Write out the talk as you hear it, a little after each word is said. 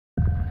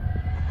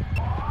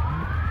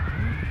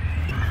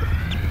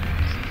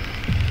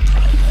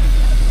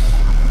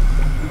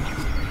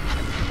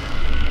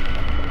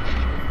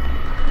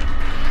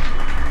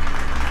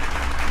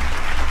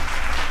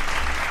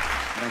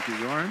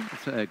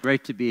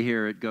great to be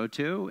here at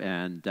GOTO,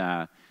 and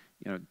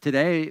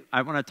today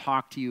I want to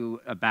talk to you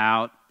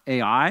about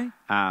AI.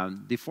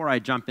 Before I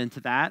jump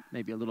into that,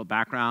 maybe a little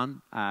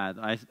background.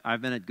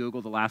 I've been at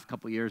Google the last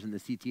couple years in the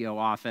CTO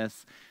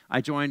office.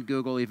 I joined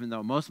Google even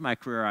though most of my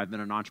career I've been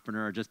an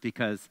entrepreneur, just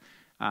because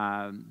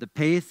the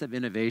pace of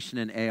innovation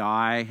in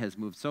AI has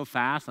moved so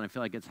fast, and I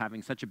feel like it's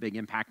having such a big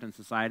impact on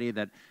society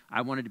that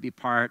I wanted to be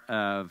part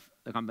of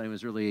the company that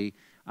was really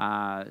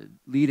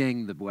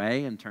leading the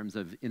way in terms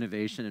of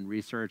innovation and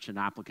research and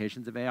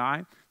applications of AI.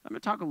 I'm going to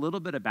talk a little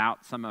bit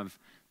about some of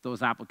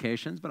those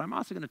applications, but I'm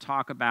also going to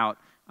talk about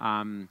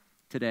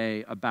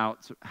today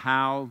about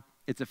how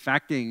it's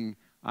affecting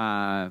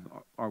our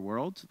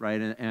world,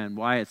 right, and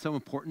why it's so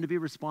important to be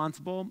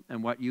responsible,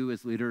 and what you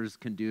as leaders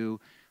can do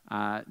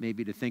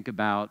maybe to think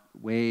about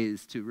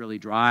ways to really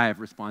drive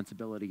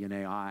responsibility in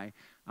AI.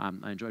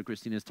 I enjoyed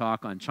Christina's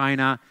talk on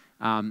China,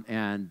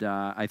 and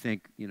I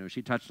think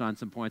she touched on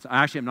some points.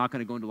 I actually am not going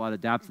to go into a lot of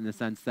depth in the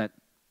sense that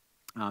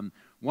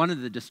one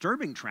of the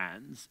disturbing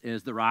trends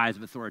is the rise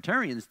of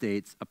authoritarian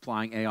states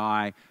applying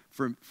AI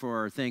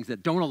for things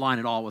that don't align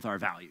at all with our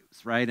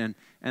values, right? And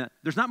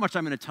there's not much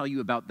I'm going to tell you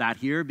about that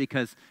here,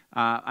 because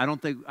I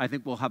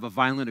think we'll have a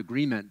violent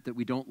agreement that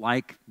we don't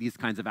like these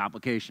kinds of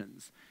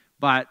applications.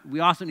 But we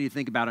also need to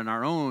think about in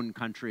our own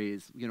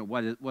countries,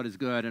 what is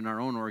good in our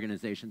own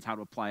organizations, how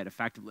to apply it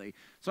effectively.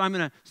 So I'm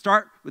going to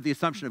start with the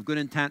assumption of good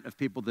intent of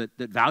people that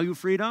value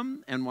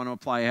freedom and want to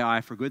apply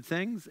AI for good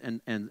things,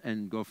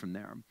 and go from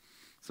there.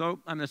 So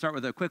I'm going to start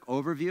with a quick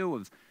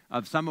overview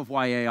of some of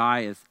why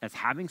AI is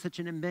having such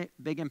a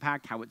big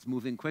impact, how it's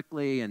moving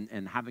quickly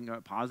and having a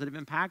positive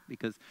impact,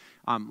 because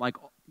like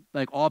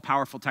all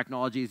powerful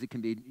technologies, it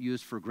can be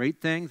used for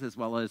great things as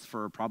well as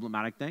for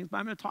problematic things. But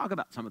I'm going to talk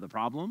about some of the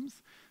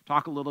problems,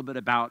 talk a little bit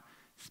about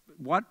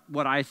what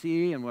I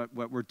see and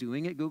what we're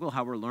doing at Google,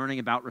 how we're learning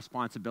about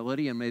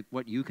responsibility, and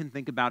what you can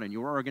think about in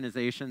your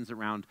organizations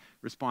around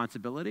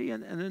responsibility,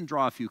 and then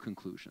draw a few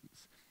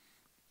conclusions.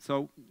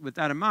 So with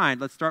that in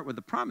mind, let's start with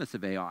the promise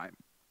of AI.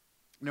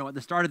 At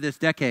the start of this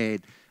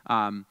decade,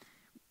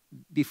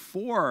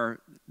 before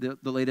the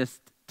latest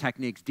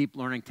techniques, deep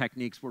learning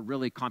techniques, were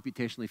really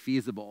computationally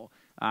feasible,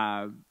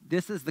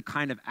 this is the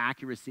kind of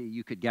accuracy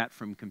you could get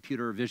from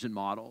computer vision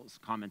models.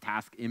 Common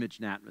Task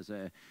ImageNet was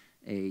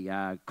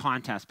a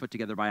contest put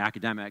together by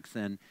academics,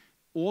 and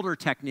older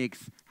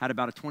techniques had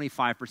about a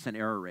 25%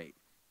 error rate.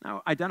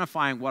 Now,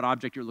 identifying what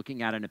object you're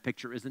looking at in a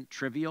picture isn't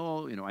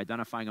trivial.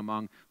 Identifying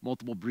among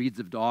multiple breeds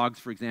of dogs,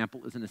 for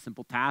example, isn't a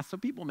simple task. So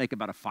people make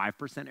about a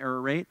 5%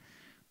 error rate.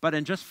 But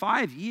in just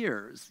 5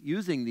 years,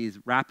 using these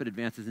rapid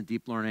advances in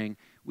deep learning,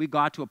 we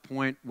got to a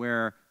point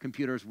where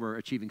computers were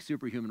achieving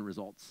superhuman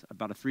results,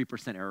 about a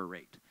 3% error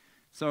rate.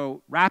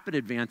 So rapid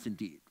advance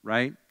indeed,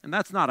 right? And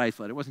that's not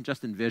isolated. It wasn't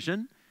just in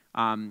vision.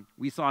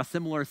 We saw a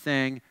similar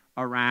thing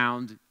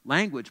around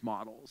language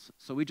models.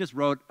 So we just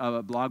wrote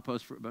a blog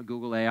post for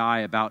Google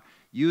AI about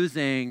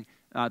using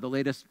the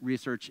latest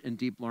research in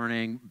deep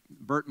learning,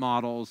 BERT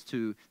models,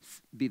 to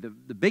be the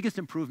biggest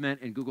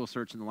improvement in Google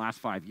search in the last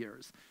 5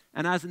 years.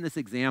 And as in this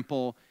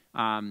example,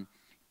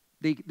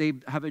 they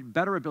have a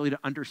better ability to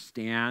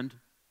understand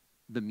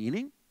the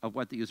meaning of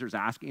what the user is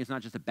asking. It's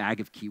not just a bag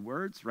of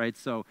keywords, right?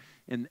 So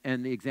in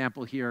the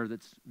example here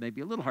that's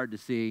maybe a little hard to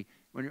see,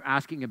 when you're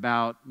asking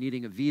about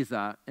needing a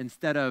visa,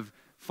 instead of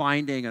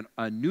finding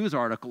a news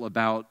article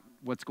about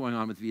what's going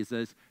on with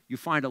visas, you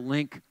find a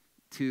link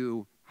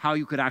to how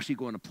you could actually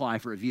go and apply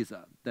for a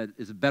visa that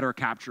is a better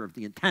capture of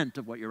the intent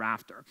of what you're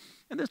after.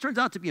 And this turns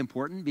out to be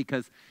important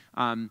because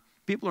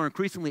people are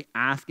increasingly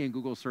asking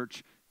Google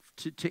search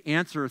to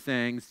answer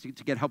things,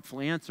 to get helpful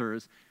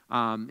answers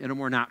in a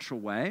more natural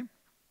way.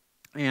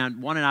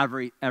 And 1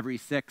 in every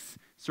 6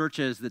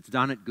 searches that's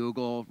done at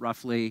Google,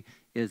 roughly,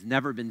 is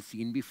never been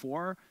seen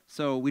before.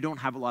 So we don't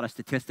have a lot of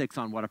statistics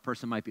on what a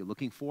person might be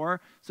looking for.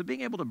 So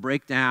being able to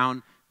break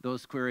down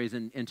those queries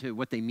into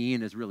what they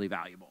mean is really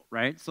valuable,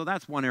 right? So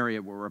that's one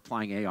area where we're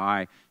applying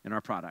AI in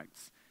our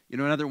products.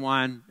 Another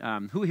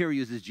one, who here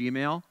uses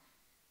Gmail?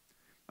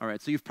 All right,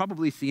 so you've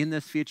probably seen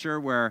this feature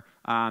where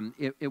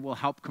it will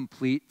help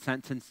complete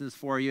sentences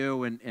for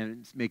you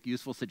and make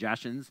useful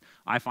suggestions.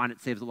 I find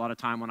it saves a lot of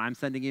time when I'm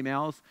sending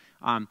emails.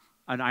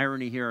 An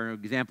irony here, an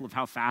example of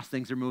how fast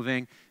things are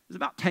moving. It was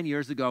about 10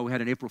 years ago, we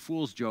had an April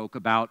Fool's joke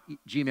about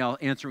Gmail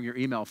answering your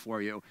email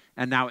for you,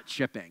 and now it's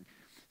shipping.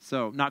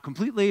 So not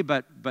completely,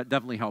 but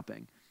definitely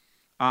helping.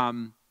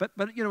 But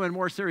in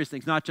more serious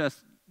things, not just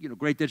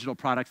great digital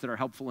products that are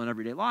helpful in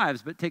everyday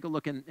lives, but take a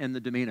look in the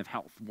domain of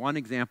health. One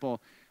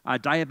example,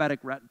 diabetic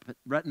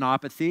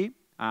retinopathy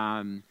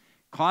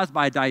caused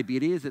by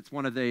diabetes. It's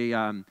one of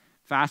the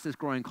fastest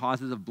growing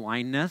causes of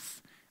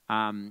blindness.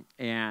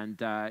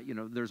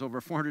 There's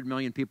over 400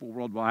 million people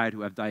worldwide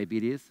who have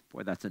diabetes.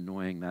 Boy, that's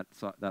annoying, that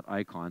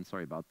icon.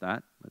 Sorry about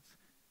that.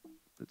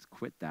 Let's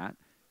quit that.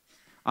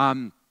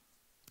 As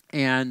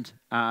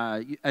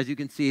you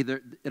can see,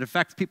 it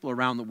affects people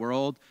around the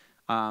world.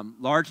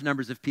 Large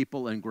numbers of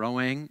people and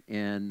growing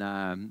in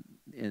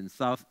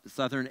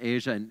Southern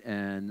Asia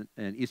and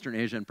Eastern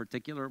Asia in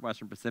particular,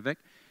 Western Pacific.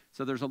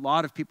 So there's a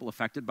lot of people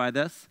affected by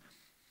this.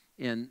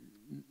 in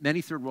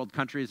many third world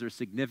countries, there's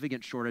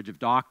significant shortage of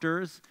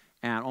doctors,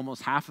 and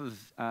almost half of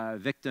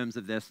victims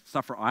of this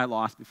suffer eye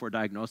loss before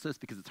diagnosis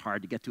because it's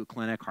hard to get to a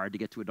clinic, hard to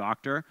get to a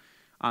doctor.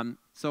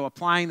 So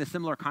applying the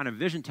similar kind of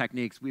vision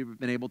techniques, we've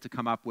been able to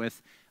come up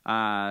with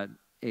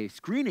a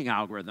screening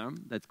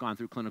algorithm that's gone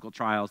through clinical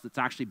trials that's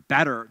actually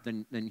better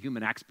than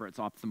human experts,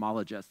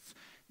 ophthalmologists,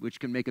 which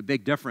can make a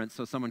big difference.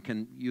 So someone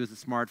can use a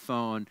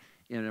smartphone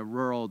in a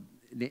rural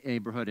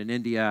neighborhood in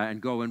India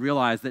and go and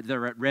realize that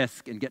they're at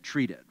risk and get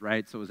treated,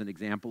 right? So as an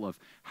example of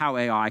how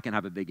AI can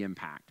have a big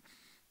impact.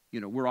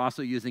 We're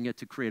also using it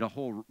to create a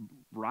whole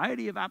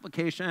variety of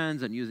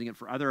applications and using it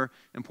for other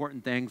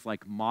important things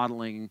like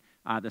modeling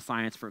the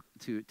science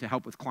to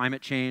help with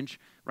climate change,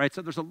 right?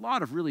 So there's a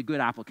lot of really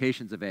good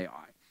applications of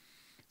AI.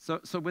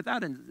 So with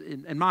that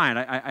in mind,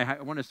 I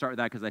want to start with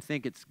that because I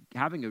think it's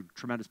having a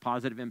tremendous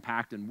positive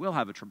impact and will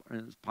have a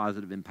tremendous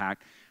positive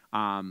impact.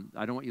 I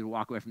don't want you to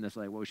walk away from this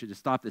like, well, we should just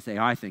stop this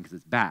AI thing because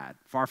it's bad.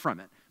 Far from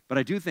it. But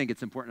I do think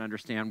it's important to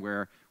understand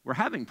where we're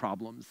having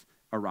problems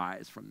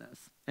arise from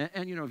this.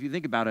 And if you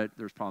think about it,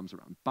 there's problems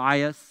around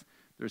bias.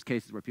 There's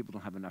cases where people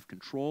don't have enough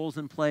controls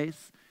in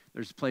place.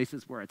 There's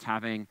places where it's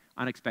having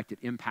unexpected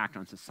impact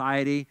on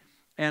society.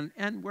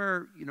 And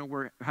where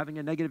we're having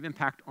a negative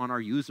impact on our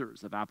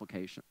users of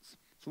applications.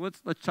 So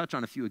let's touch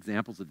on a few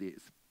examples of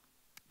these.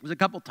 There's a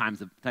couple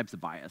types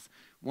of bias.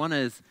 One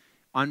is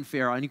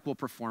unfair, unequal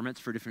performance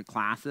for different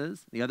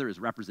classes. The other is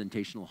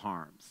representational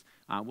harms.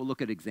 We'll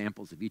look at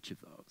examples of each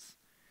of those.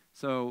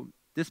 So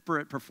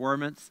disparate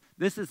performance.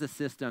 This is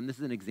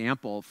an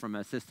example from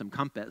a system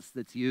Compass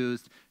that's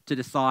used to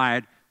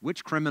decide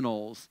which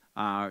criminals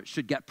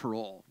should get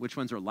parole, which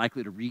ones are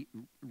likely to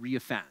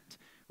reoffend.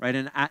 Right,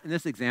 and in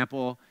this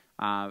example,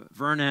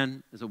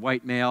 Vernon is a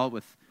white male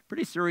with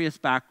pretty serious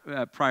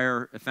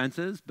prior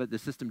offenses, but the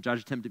system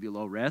judged him to be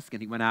low risk,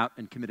 and he went out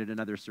and committed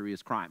another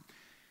serious crime.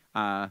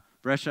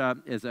 Brescia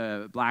is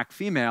a black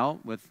female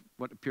with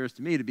what appears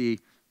to me to be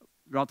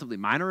relatively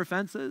minor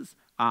offenses,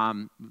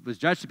 was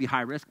judged to be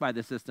high risk by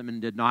the system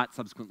and did not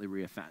subsequently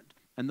reoffend.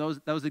 And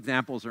those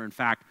examples are, in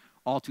fact,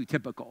 all too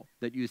typical,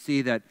 that you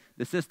see that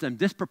the system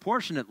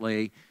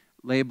disproportionately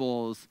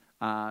labels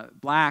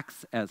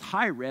blacks as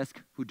high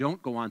risk who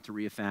don't go on to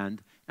reoffend,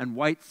 and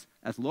whites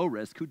as low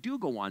risk who do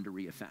go on to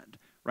reoffend,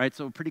 right?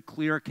 So a pretty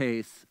clear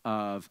case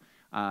of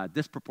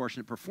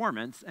disproportionate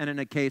performance, and in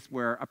a case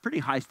where a pretty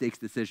high stakes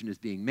decision is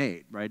being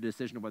made, right? A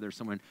decision of whether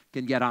someone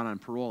can get out on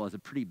parole has a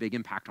pretty big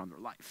impact on their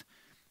life.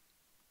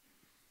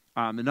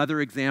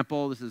 Another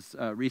example, this is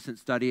a recent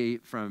study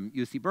from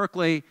UC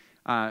Berkeley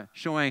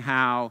showing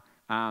how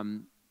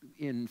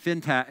in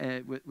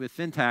fintech, with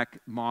fintech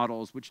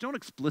models, which don't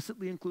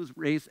explicitly include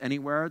race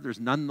anywhere, there's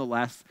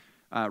nonetheless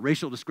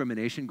racial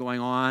discrimination going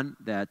on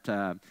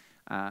that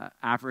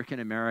African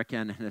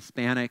American and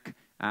Hispanic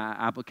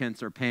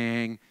applicants are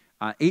paying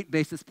 8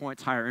 basis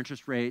points higher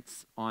interest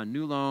rates on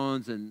new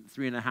loans and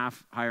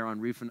 3.5 higher on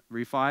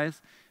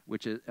refis,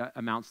 which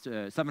amounts to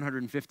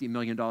 $750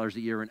 million a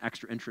year in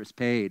extra interest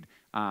paid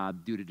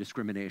due to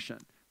discrimination.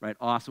 Right?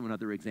 Also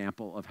another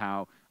example of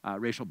how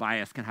racial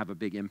bias can have a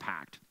big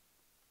impact.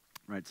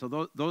 Right,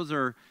 so those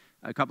are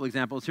a couple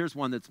examples. Here's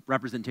one that's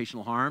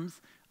representational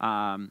harms.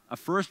 A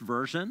first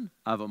version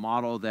of a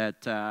model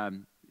that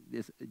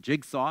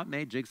Jigsaw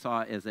made.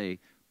 Jigsaw is a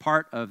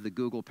part of the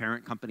Google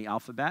parent company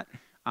Alphabet.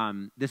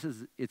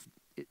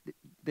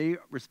 They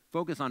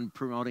focus on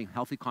promoting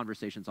healthy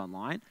conversations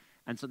online,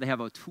 and so they have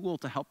a tool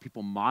to help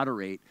people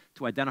moderate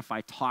to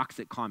identify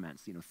toxic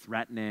comments,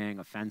 threatening,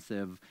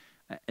 offensive,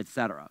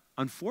 etc.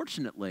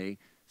 Unfortunately,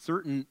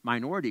 certain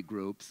minority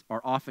groups are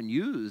often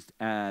used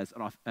as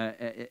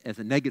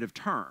a negative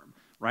term,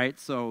 right?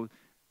 So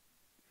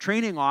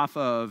training off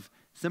of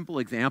simple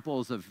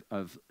examples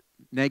of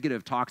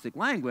negative toxic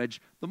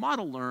language, the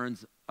model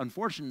learns,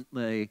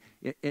 unfortunately,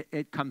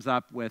 it comes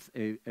up with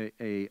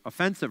a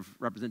offensive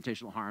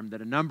representational harm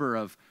that a number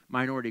of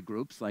minority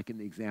groups, like in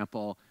the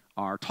example,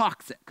 are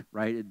toxic,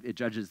 right? It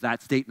judges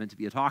that statement to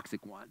be a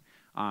toxic one.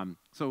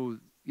 So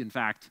in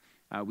fact,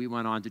 we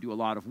went on to do a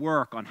lot of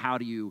work on how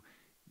do you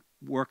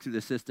work through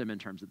the system in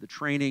terms of the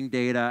training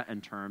data, in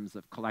terms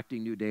of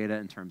collecting new data,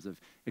 in terms of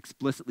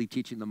explicitly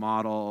teaching the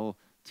model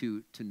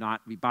to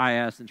not be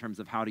biased, in terms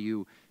of how do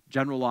you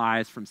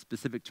generalize from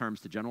specific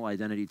terms to general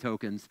identity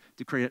tokens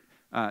to create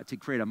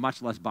a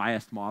much less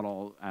biased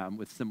model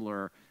with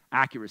similar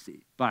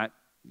accuracy. But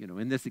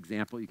in this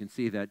example, you can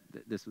see that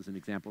this was an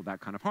example of that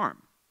kind of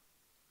harm.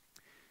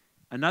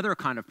 Another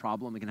kind of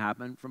problem that can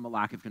happen from a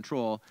lack of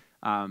control.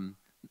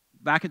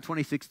 Back in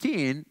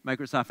 2016,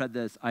 Microsoft had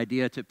this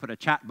idea to put a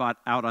chatbot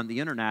out on the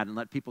internet and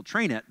let people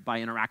train it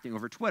by interacting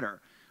over Twitter.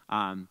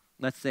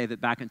 Let's say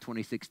that back in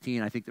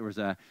 2016, I think there was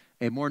a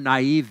more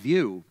naive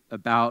view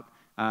about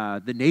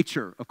the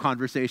nature of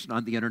conversation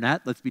on the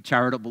internet. Let's be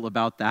charitable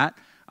about that.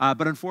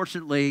 But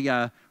unfortunately,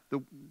 the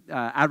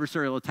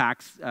adversarial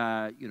attacks,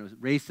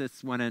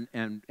 racists went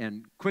in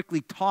and quickly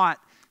taught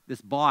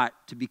this bot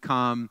to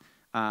become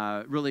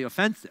really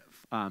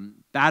offensive.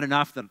 Bad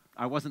enough that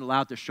I wasn't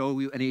allowed to show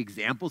you any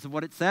examples of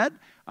what it said,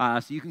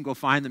 so you can go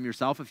find them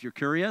yourself if you're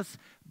curious.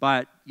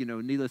 But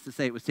needless to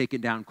say, it was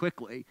taken down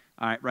quickly,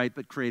 right?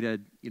 But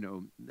created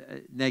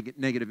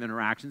negative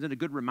interactions, and a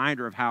good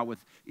reminder of how,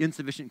 with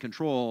insufficient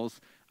controls,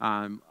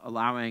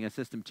 allowing a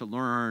system to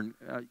learn,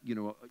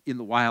 in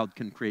the wild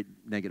can create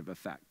negative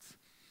effects.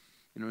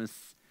 In a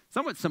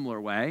somewhat similar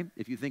way,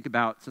 if you think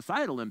about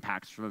societal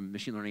impacts from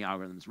machine learning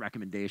algorithms,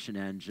 recommendation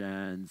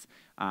engines,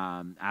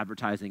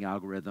 advertising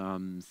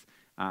algorithms,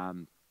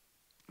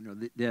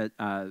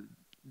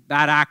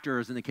 bad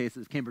actors in the case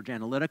of Cambridge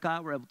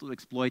Analytica were able to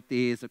exploit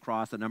these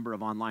across a number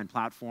of online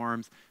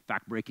platforms, in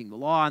fact, breaking the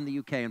law in the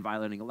UK and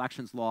violating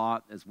elections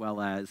law, as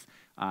well as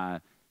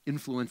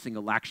influencing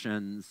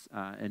elections,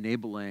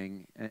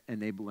 enabling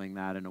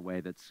that in a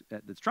way that's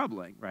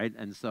troubling, right?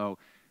 And so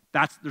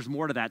there's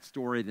more to that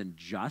story than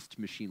just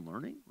machine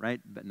learning,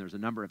 right? And there's a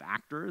number of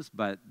actors,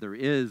 but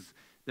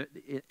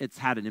it's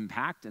had an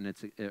impact, and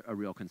it's a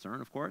real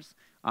concern, of course.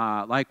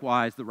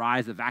 Likewise, the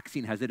rise of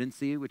vaccine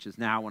hesitancy, which is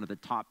now one of the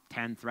top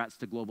 10 threats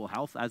to global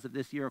health as of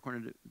this year,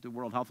 according to the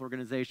World Health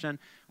Organization.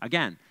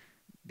 Again,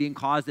 being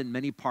caused in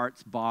many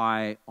parts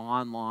by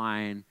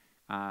online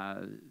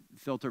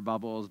filter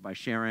bubbles, by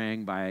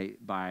sharing, by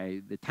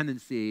the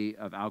tendency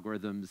of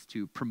algorithms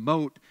to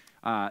promote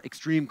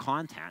extreme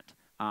content.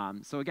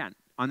 So again,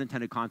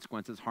 unintended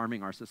consequences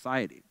harming our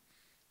society.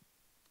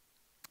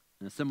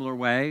 In a similar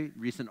way,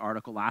 recent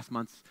article last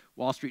month's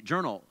Wall Street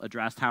Journal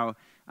addressed how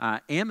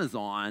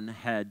Amazon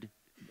had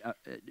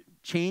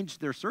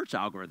changed their search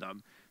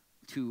algorithm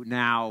to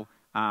now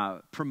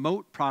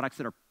promote products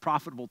that are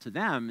profitable to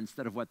them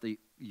instead of what the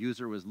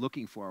user was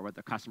looking for, what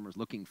the customer was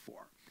looking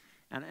for.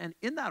 And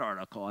in that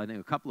article, I think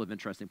a couple of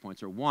interesting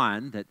points are,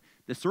 one, that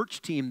the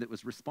search team that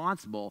was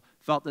responsible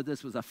felt that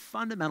this was a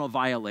fundamental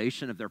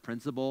violation of their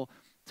principle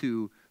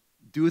to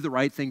do the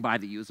right thing by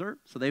the user.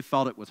 So they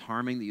felt it was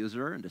harming the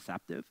user and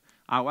deceptive.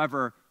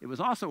 However, it was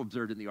also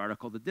observed in the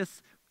article that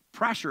this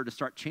pressure to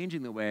start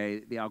changing the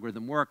way the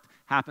algorithm worked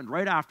happened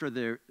right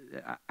after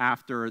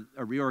after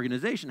a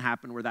reorganization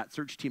happened, where that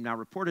search team now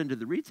reported to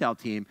the retail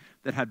team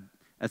that had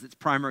as its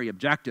primary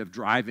objective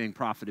driving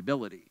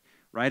profitability.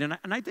 Right, and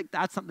I think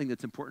that's something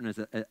that's important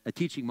as a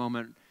teaching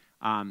moment,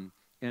 and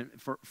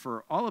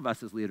for all of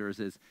us as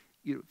leaders is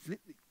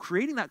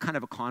creating that kind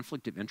of a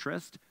conflict of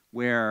interest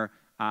where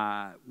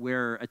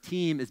a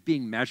team is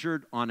being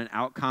measured on an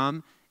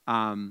outcome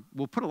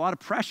will put a lot of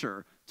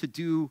pressure to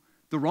do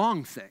the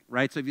wrong thing,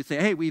 right? So if you say,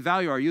 hey, we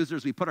value our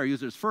users, we put our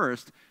users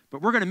first,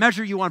 but we're going to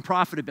measure you on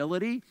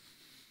profitability.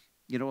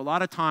 A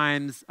lot of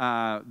times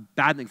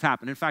bad things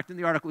happen. In fact, in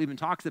the article even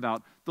talks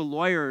about the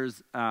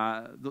lawyers.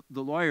 The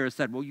lawyers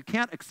said, well, you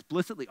can't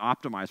explicitly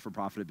optimize for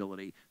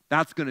profitability.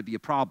 That's going to be a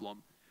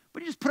problem.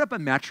 But you just put up a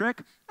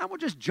metric, and we'll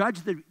just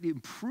judge the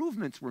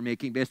improvements we're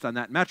making based on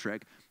that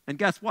metric. And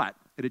guess what?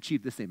 It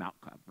achieved the same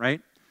outcome,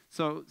 right?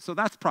 So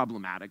that's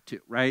problematic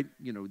too, right?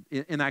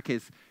 In that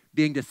case,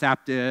 being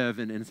deceptive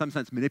and in some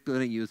sense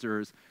manipulating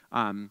users.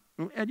 And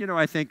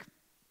I think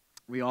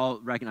we all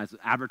recognize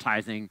that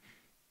advertising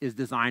is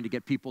designed to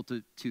get people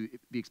to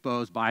be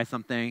exposed by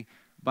something,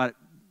 but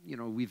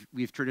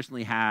we've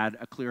traditionally had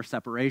a clear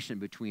separation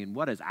between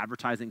what is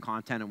advertising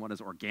content and what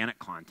is organic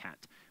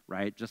content,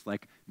 right? Just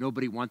like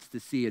nobody wants to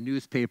see a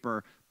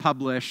newspaper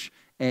publish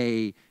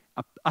a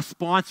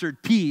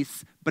sponsored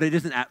piece, but it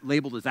isn't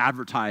labeled as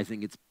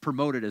advertising, it's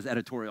promoted as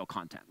editorial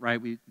content, right?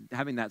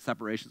 Having that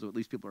separation so at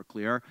least people are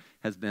clear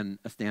has been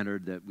a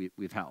standard that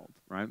we've held,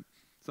 right?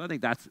 So I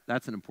think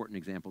that's an important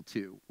example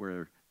too,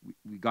 where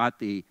we got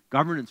the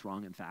governance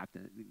wrong, in fact.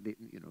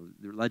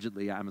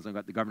 Allegedly, Amazon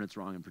got the governance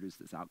wrong and produced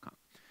this outcome.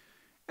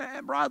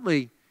 And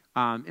broadly,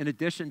 in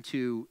addition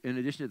to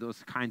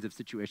those kinds of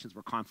situations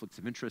where conflicts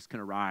of interest can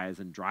arise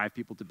and drive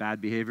people to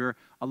bad behavior,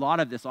 a lot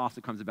of this also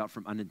comes about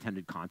from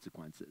unintended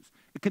consequences.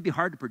 It can be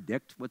hard to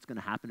predict what's going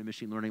to happen to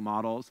machine learning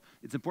models.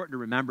 It's important to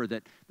remember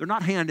that they're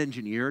not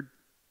hand-engineered.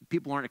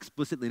 People aren't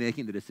explicitly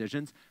making the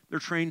decisions. They're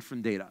trained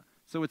from data.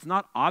 So it's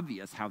not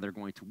obvious how they're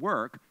going to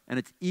work, and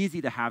it's easy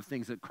to have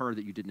things occur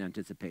that you didn't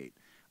anticipate.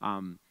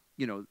 A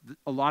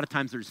lot of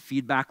times there's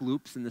feedback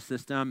loops in the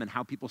system, and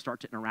how people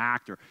start to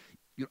interact or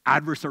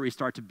adversaries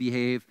start to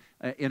behave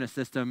in a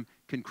system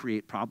can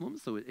create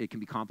problems. So it can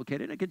be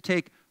complicated. It can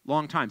take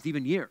long times,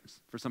 even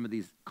years, for some of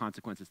these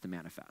consequences to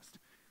manifest,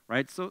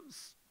 right? So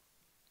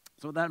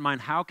with that in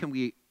mind, how can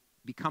we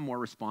become more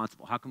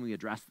responsible? How can we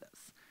address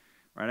this,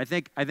 right? I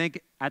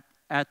think at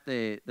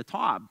the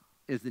top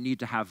is the need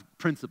to have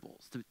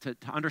principles, to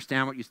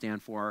understand what you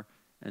stand for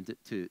and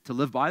to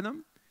live by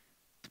them.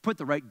 To put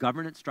the right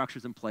governance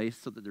structures in place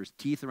so that there's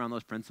teeth around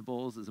those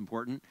principles is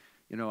important.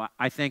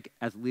 I think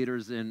as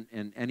leaders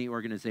in any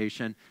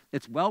organization,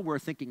 it's well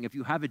worth thinking, if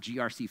you have a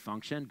GRC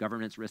function,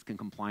 governance, risk, and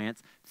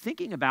compliance,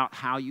 thinking about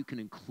how you can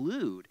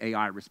include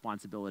AI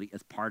responsibility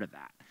as part of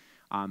that.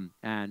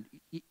 And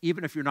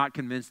even if you're not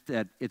convinced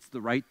that it's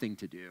the right thing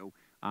to do,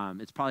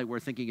 It's probably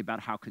worth thinking about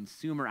how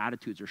consumer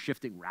attitudes are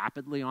shifting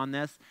rapidly on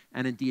this,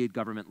 and indeed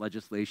government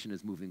legislation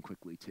is moving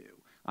quickly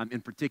too.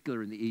 In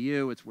particular in the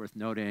EU, it's worth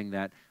noting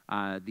that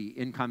the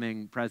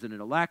incoming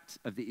president-elect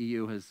of the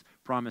EU has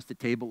promised to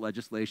table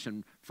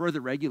legislation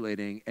further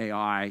regulating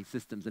AI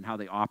systems and how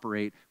they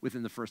operate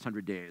within the first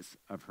 100 days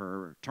of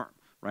her term,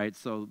 right?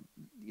 So,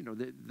 you know,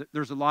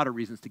 there's a lot of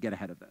reasons to get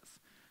ahead of this.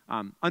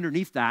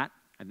 Underneath that,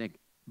 I think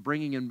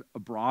bringing in a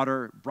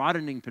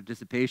broadening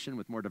participation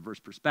with more diverse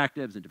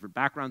perspectives and different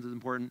backgrounds is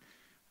important.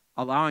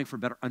 Allowing for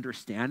better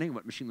understanding of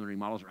what machine learning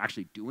models are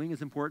actually doing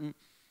is important.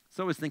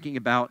 So is thinking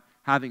about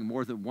having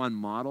more than one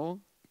model,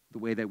 the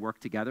way they work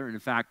together. And in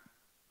fact,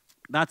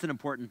 that's an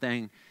important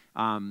thing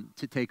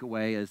to take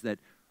away, is that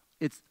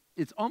it's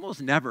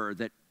almost never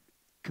that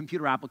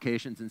computer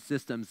applications and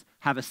systems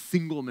have a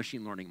single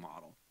machine learning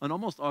model. In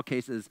almost all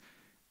cases,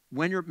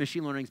 when your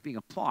machine learning is being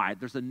applied,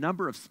 there's a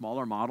number of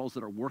smaller models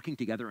that are working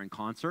together in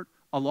concert,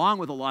 along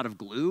with a lot of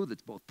glue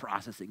that's both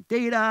processing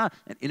data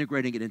and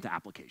integrating it into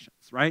applications,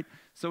 right?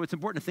 So it's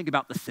important to think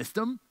about the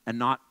system and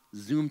not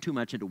zoom too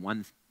much into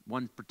one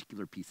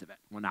particular piece of it,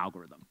 one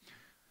algorithm.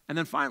 And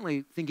then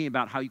finally, thinking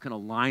about how you can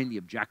align the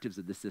objectives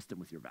of the system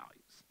with your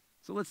values.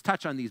 So let's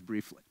touch on these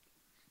briefly.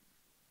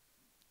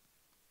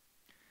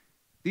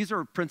 These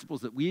are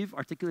principles that we've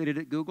articulated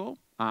at Google.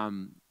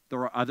 There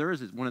are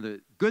others. It's one of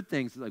the good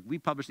things, like we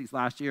published these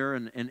last year,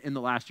 and in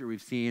the last year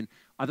we've seen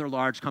other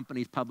large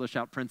companies publish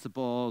out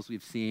principles.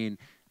 We've seen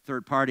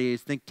third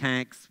parties, think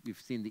tanks.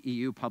 We've seen the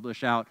EU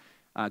publish out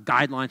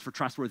guidelines for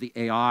trustworthy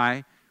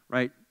AI,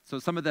 right? So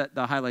some of the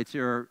highlights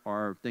here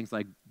are things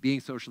like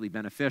being socially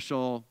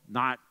beneficial,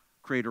 not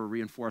create or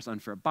reinforce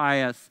unfair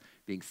bias,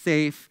 being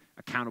safe,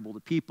 accountable to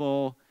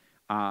people,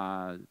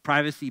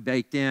 privacy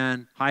baked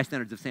in, high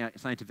standards of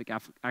scientific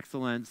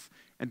excellence,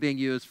 and being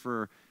used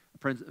for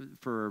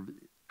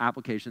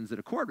applications that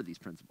accord with these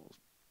principles.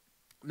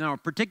 Now, in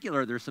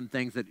particular, there's some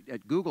things that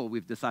at Google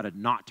we've decided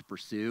not to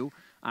pursue,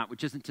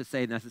 which isn't to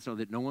say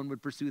necessarily that no one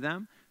would pursue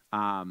them,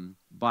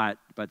 but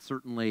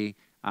certainly,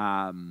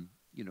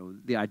 you know,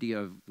 the idea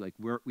of like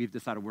we've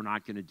decided we're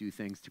not going to do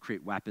things to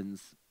create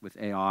weapons with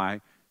AI,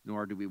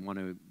 nor do we want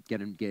to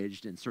get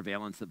engaged in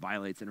surveillance that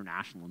violates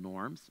international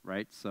norms,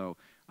 right? So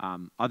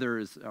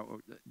others,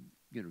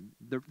 you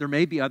know, there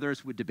may be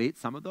others who would debate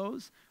some of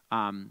those.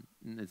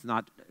 It's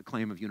not a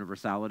claim of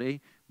universality,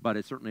 but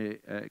it's certainly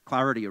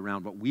clarity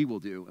around what we will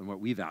do and what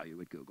we value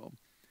at Google.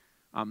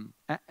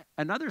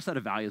 Another set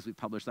of values we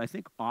published, I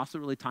think, also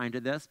really tie into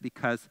this,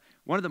 because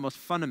one of the most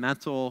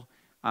fundamental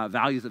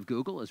values of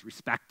Google is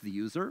respect the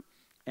user.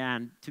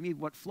 And to me,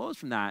 what flows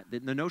from that,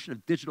 the notion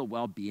of digital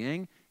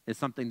well-being is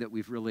something that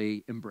we've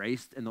really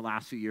embraced in the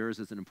last few years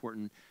as an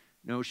important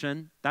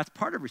notion. That's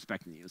part of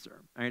respecting the user,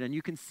 right? And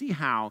you can see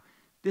how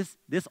this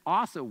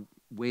also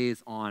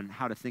weighs on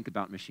how to think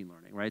about machine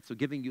learning, right? So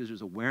giving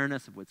users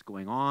awareness of what's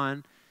going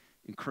on,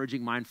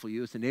 encouraging mindful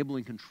use,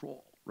 enabling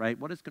control, right?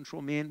 What does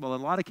control mean? Well,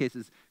 in a lot of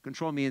cases,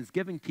 control means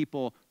giving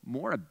people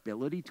more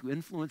ability to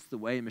influence the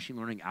way a machine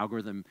learning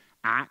algorithm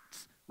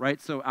acts, right?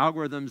 So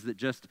algorithms that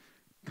just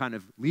kind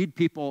of lead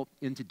people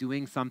into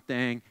doing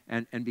something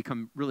and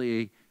become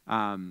really,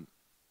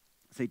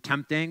 say,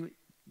 tempting.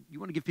 You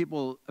want to give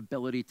people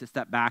ability to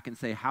step back and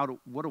say,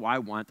 what do I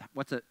want?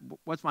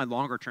 What's my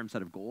longer term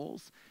set of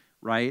goals,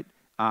 right?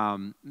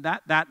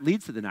 That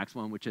leads to the next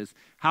one, which is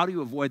how do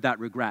you avoid that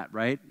regret,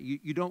 right?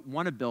 You don't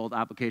want to build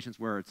applications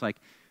where it's like,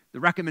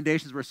 the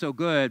recommendations were so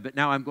good, but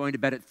now I'm going to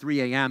bed at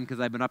 3 a.m. because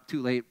I've been up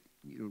too late,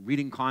 you know,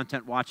 reading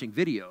content, watching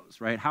videos,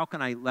 right? How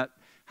can I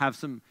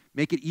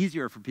make it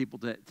easier for people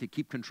to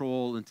keep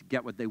control and to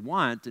get what they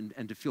want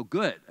and to feel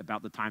good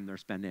about the time they're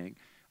spending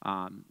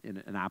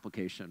in an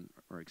application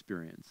or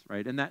experience,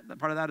 right? And that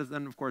part of that is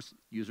then, of course,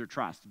 user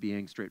trust,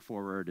 being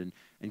straightforward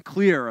and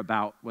clear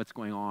about what's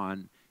going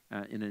on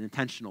in an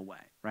intentional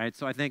way, right?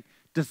 So I think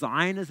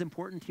design is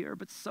important here,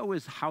 but so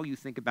is how you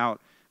think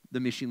about the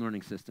machine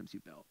learning systems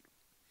you build,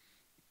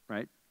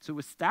 right? To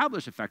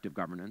establish effective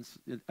governance,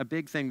 a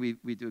big thing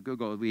we do at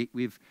Google,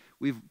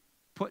 we've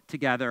put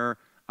together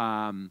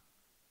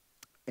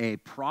a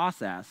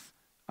process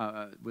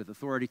with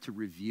authority to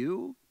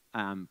review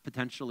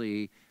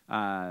potentially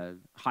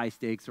high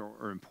stakes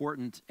or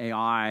important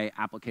AI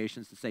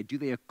applications to say, do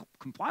they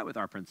comply with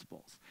our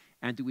principles?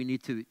 And do we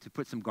need to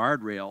put some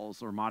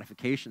guardrails or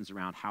modifications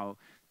around how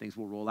things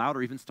will roll out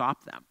or even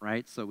stop them,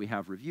 right? So we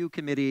have review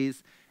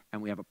committees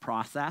and we have a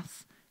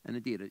process. And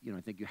indeed, you know,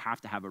 I think you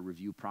have to have a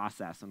review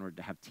process in order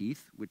to have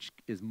teeth, which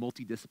is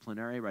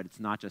multidisciplinary, right? It's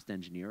not just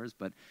engineers,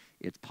 but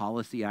it's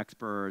policy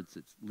experts,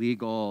 it's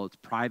legal, it's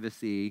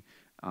privacy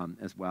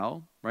as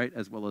well, right?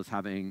 As well as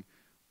having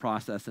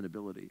process and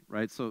ability,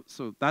 right? So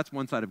that's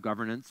one side of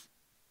governance.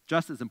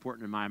 Just as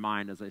important in my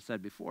mind, as I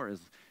said before,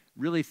 is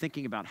really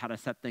thinking about how to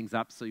set things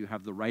up so you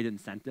have the right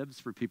incentives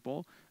for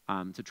people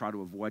to try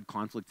to avoid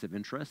conflicts of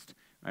interest,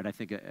 right? I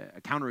think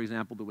a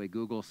counterexample, the way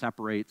Google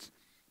separates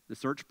the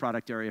search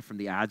product area from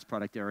the ads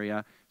product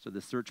area, so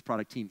the search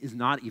product team is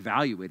not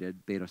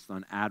evaluated based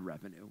on ad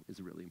revenue, is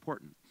really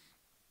important.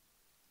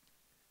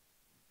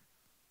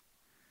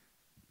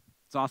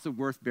 It's also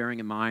worth bearing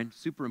in mind,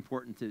 super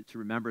important to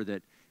remember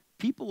that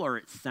people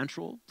are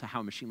central to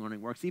how machine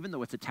learning works. Even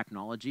though it's a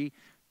technology,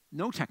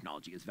 no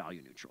technology is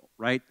value neutral,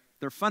 right?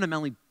 They're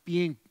fundamentally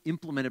being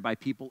implemented by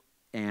people,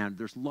 and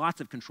there's lots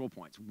of control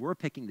points. We're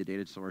picking the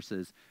data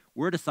sources,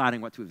 we're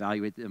deciding what to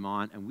evaluate them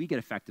on, and we get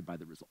affected by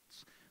the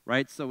results,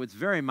 right? So it's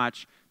very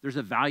much, there's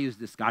a values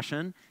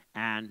discussion,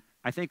 and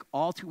I think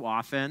all too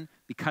often,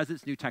 because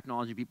it's new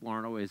technology, people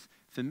aren't always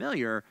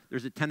familiar,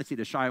 there's a tendency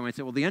to shy away and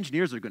say, well, the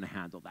engineers are going to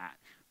handle that.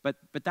 But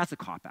that's a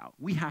cop-out.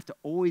 We have to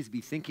always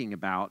be thinking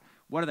about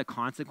what are the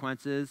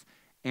consequences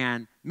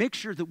and make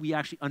sure that we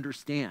actually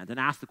understand and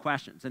ask the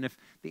questions. And if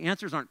the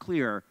answers aren't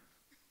clear,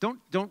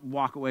 don't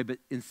walk away, but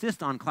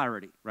insist on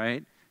clarity,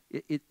 right?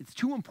 It's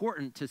too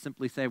important to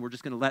simply say, we're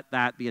just going to let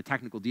that be a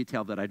technical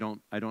detail that I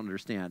don't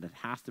understand. It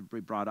has to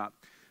be brought up.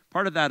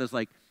 Part of that is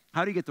like,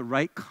 how do you get the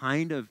right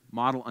kind of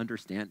model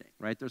understanding,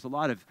 right? There's a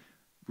lot of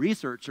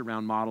research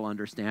around model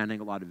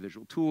understanding, a lot of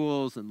visual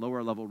tools and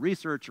lower level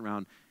research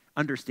around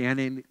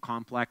understanding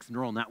complex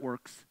neural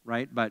networks,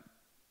 right? But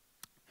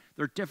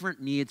there are different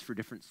needs for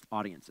different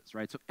audiences,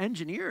 right? So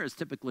engineers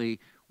typically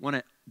want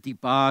to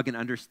debug and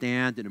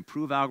understand and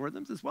improve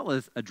algorithms as well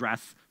as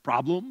address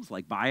problems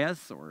like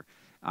bias or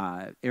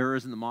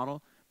errors in the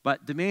model.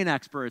 But domain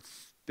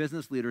experts,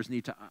 business leaders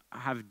need to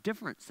have a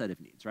different set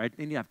of needs, right?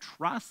 They need to have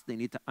trust. They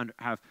need to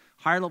have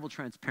higher level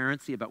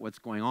transparency about what's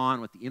going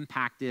on, what the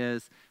impact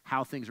is,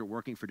 how things are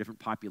working for different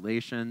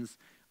populations,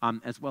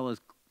 as well as,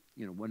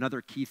 you know,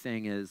 another key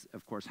thing is,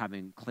 of course,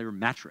 having clear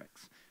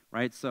metrics,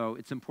 right? So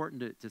it's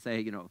important to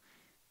say, you know,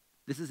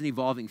 this is an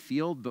evolving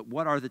field, but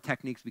what are the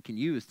techniques we can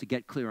use to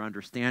get clear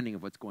understanding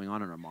of what's going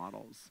on in our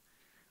models?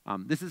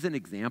 This is an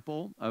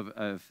example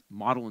of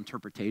model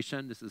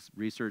interpretation. This is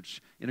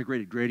research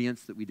integrated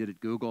gradients that we did at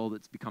Google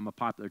that's become a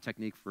popular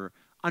technique for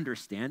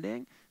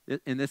understanding.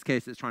 In this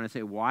case, it's trying to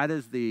say, why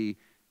does the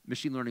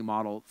machine learning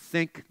model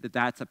think that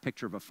that's a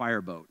picture of a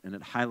fireboat? And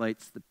it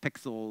highlights the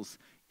pixels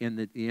in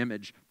the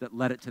image that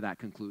led it to that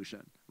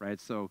conclusion,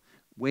 right? So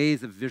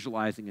ways of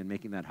visualizing and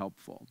making that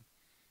helpful.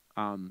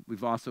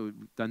 We've also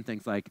done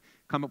things like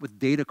come up with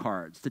data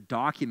cards to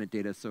document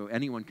data so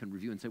anyone can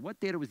review and say, what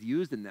data was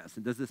used in this,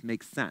 and does this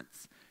make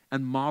sense?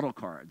 And model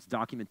cards,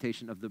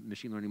 documentation of the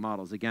machine learning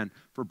models, again,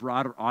 for a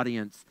broader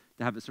audience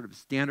to have a sort of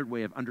standard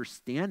way of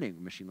understanding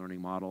a machine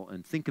learning model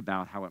and think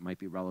about how it might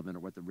be relevant or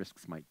what the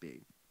risks might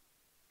be.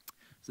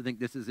 So I think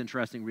this is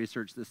interesting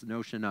research, this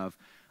notion of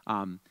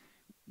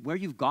where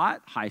you've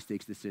got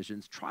high-stakes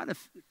decisions, try to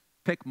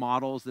pick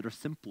models that are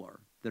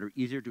simpler, that are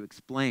easier to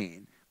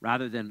explain,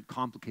 rather than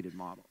complicated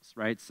models,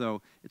 right?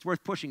 So it's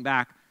worth pushing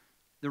back.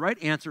 The right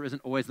answer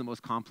isn't always the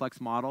most complex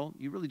model.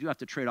 You really do have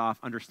to trade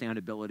off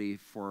understandability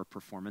for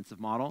performance of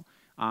model.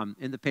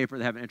 In the paper,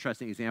 they have an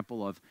interesting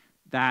example of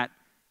that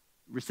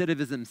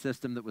recidivism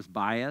system that was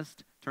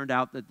biased. Turned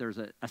out that there's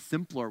a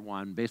simpler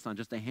one based on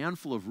just a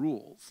handful of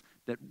rules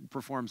that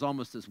performs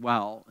almost as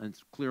well and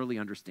it's clearly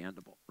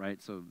understandable,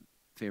 right? So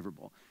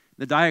favorable.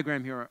 The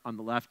diagram here on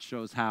the left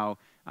shows how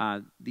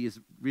these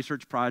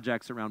research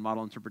projects around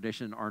model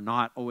interpretation are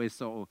not always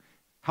so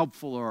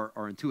helpful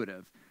or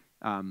intuitive.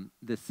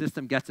 The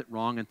system gets it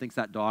wrong and thinks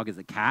that dog is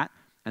a cat,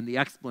 and the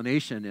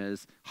explanation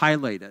is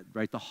highlighted,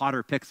 right? The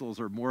hotter pixels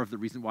are more of the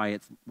reason why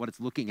it's what it's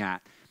looking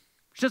at,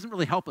 which doesn't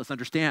really help us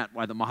understand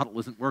why the model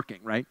isn't working,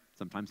 right?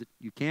 Sometimes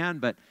you can,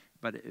 but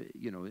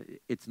you know,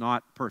 it's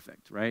not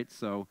perfect, right?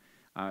 So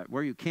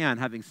where you can,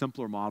 having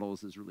simpler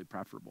models is really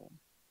preferable.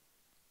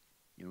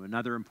 You know,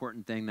 another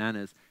important thing then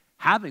is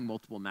having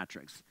multiple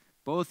metrics,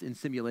 both in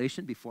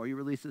simulation before you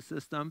release the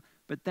system,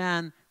 but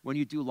then when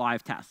you do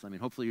live tests. I mean,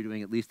 hopefully you're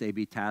doing at least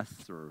A/B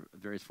tests or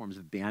various forms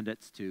of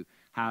bandits to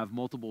have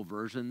multiple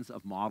versions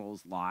of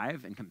models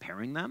live and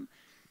comparing them.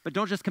 But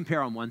don't just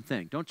compare on one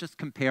thing. Don't just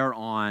compare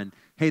on,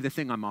 hey, the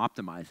thing I'm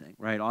optimizing,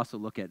 right? Also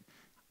look at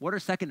what are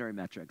secondary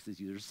metrics? Is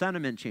user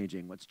sentiment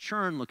changing? What's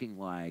churn looking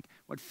like?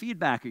 What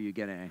feedback are you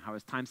getting? How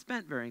is time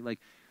spent varying? Like,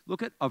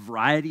 look at a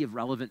variety of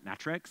relevant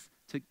metrics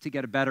to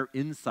get a better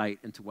insight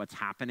into what's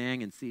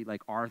happening and see,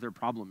 like, are there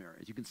problem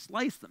areas? You can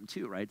slice them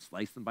too, right?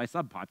 Slice them by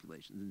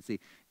subpopulations and see,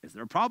 is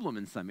there a problem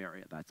in some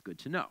area? That's good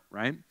to know,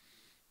 right?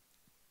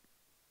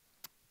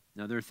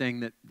 Another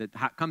thing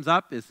that comes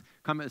up is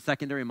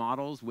secondary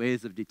models,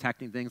 ways of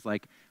detecting things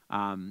like,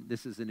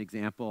 this is an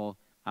example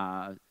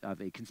of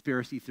a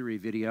conspiracy theory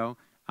video.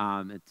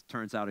 It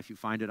turns out if you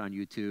find it on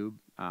YouTube,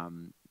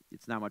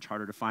 it's not much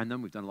harder to find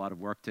them. We've done a lot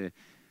of work to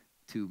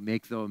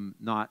make them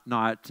not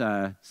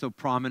so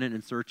prominent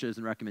in searches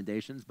and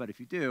recommendations. But if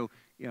you do,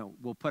 you know,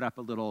 we'll put up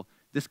a little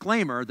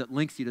disclaimer that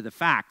links you to the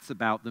facts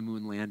about the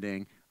moon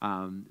landing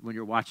when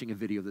you're watching a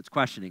video that's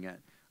questioning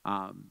it.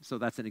 So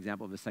that's an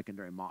example of a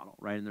secondary model,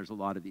 right? And there's a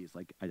lot of these,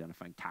 like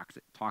identifying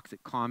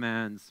toxic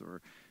comments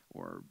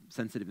or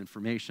sensitive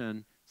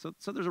information. So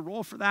there's a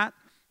role for that.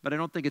 but I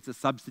don't think it's a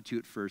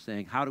substitute for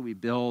saying, how do we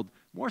build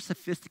more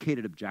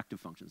sophisticated objective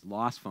functions,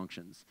 loss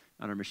functions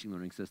on our machine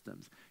learning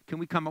systems? Can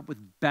we come up with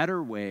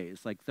better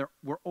ways? Like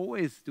we're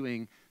always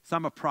doing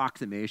some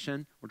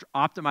approximation. We're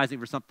optimizing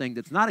for something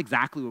that's not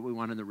exactly what we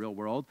want in the real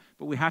world,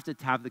 but we have to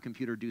have the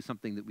computer do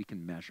something that we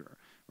can measure,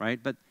 right?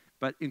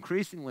 But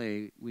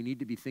increasingly, we need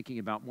to be thinking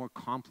about more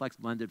complex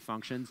blended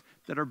functions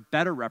that are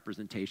better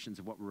representations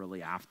of what we're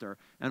really after,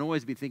 and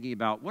always be thinking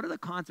about what are the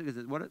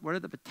consequences, what are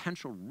the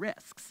potential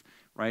risks,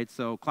 right?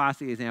 So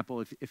classic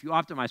example, if you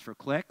optimize for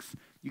clicks,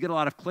 you get a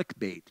lot of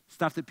clickbait,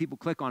 stuff that people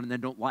click on and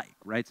then don't like,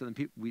 right? So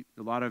then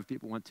a lot of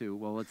people want to,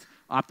 well, let's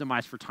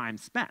optimize for time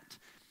spent.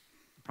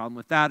 The problem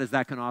with that is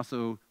that can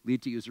also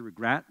lead to user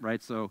regret,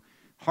 right? So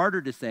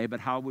harder to say, but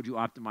how would you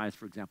optimize,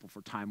 for example,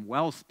 for time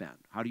well spent?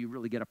 How do you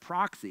really get a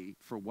proxy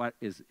for what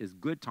is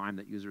good time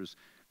that users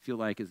feel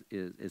like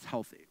is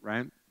healthy,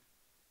 right?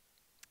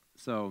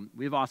 So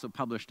we've also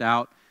published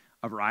out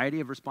a variety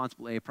of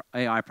responsible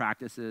AI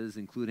practices,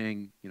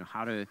 including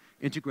how to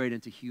integrate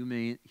into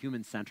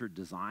human-centered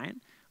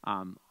design.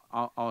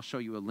 I'll show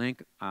you a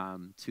link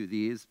to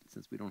these,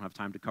 since we don't have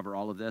time to cover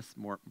all of this,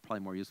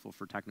 probably more useful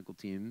for technical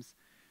teams.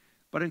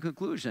 But in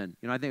conclusion,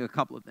 I think a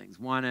couple of things.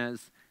 One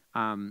is,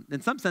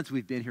 in some sense,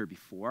 we've been here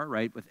before,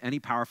 right? With any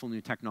powerful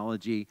new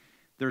technology,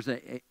 there's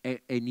a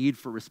need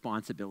for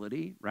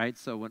responsibility, right?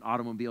 So when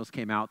automobiles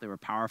came out, they were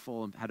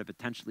powerful and had a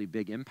potentially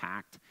big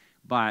impact,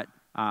 but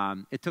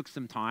it took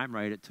some time,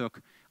 right? It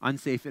took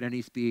Unsafe at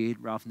Any Speed,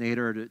 Ralph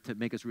Nader, to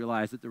make us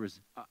realize that there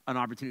was an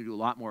opportunity to do a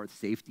lot more with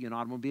safety in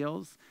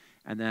automobiles,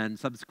 and then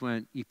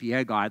subsequent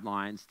EPA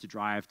guidelines to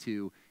drive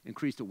to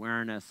increased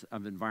awareness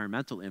of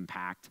environmental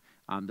impact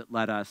that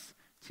led us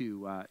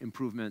to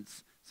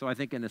improvements. So I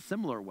think in a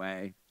similar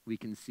way, we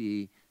can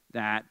see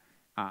that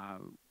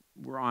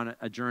we're on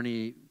a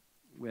journey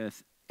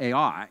with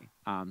AI.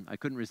 I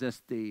couldn't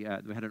resist we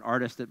had an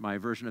artist at my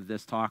version of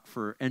this talk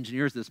for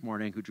engineers this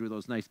morning who drew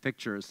those nice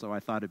pictures, so I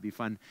thought it'd be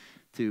fun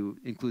to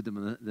include them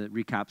in the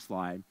recap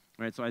slide.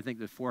 Right, so I think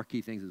the four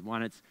key things is,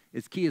 one,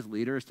 it's key as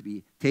leaders to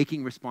be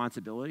taking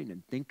responsibility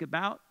and think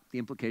about the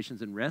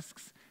implications and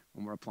risks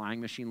when we're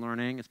applying machine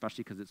learning,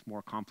 especially because it's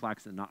more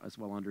complex and not as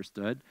well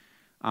understood.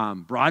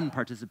 Broaden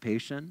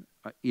participation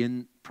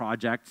in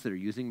projects that are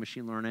using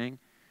machine learning.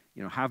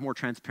 Have more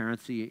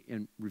transparency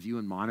in review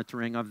and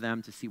monitoring of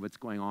them to see what's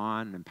going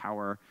on and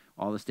empower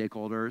all the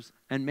stakeholders,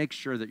 and make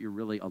sure that you're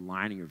really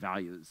aligning your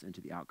values into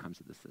the outcomes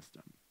of the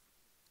system.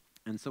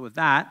 And so with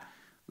that,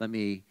 let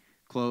me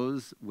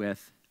close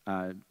with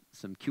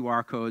some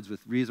QR codes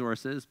with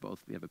resources.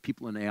 We have a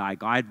People in AI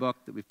guidebook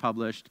that we've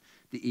published.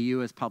 The EU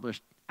has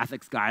published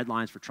ethics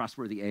guidelines for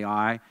trustworthy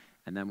AI,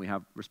 and then we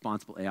have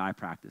responsible AI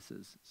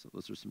practices. So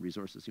those are some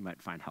resources you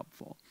might find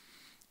helpful.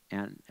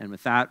 And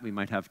with that, we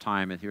might have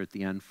time here at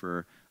the end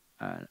for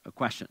a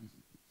question.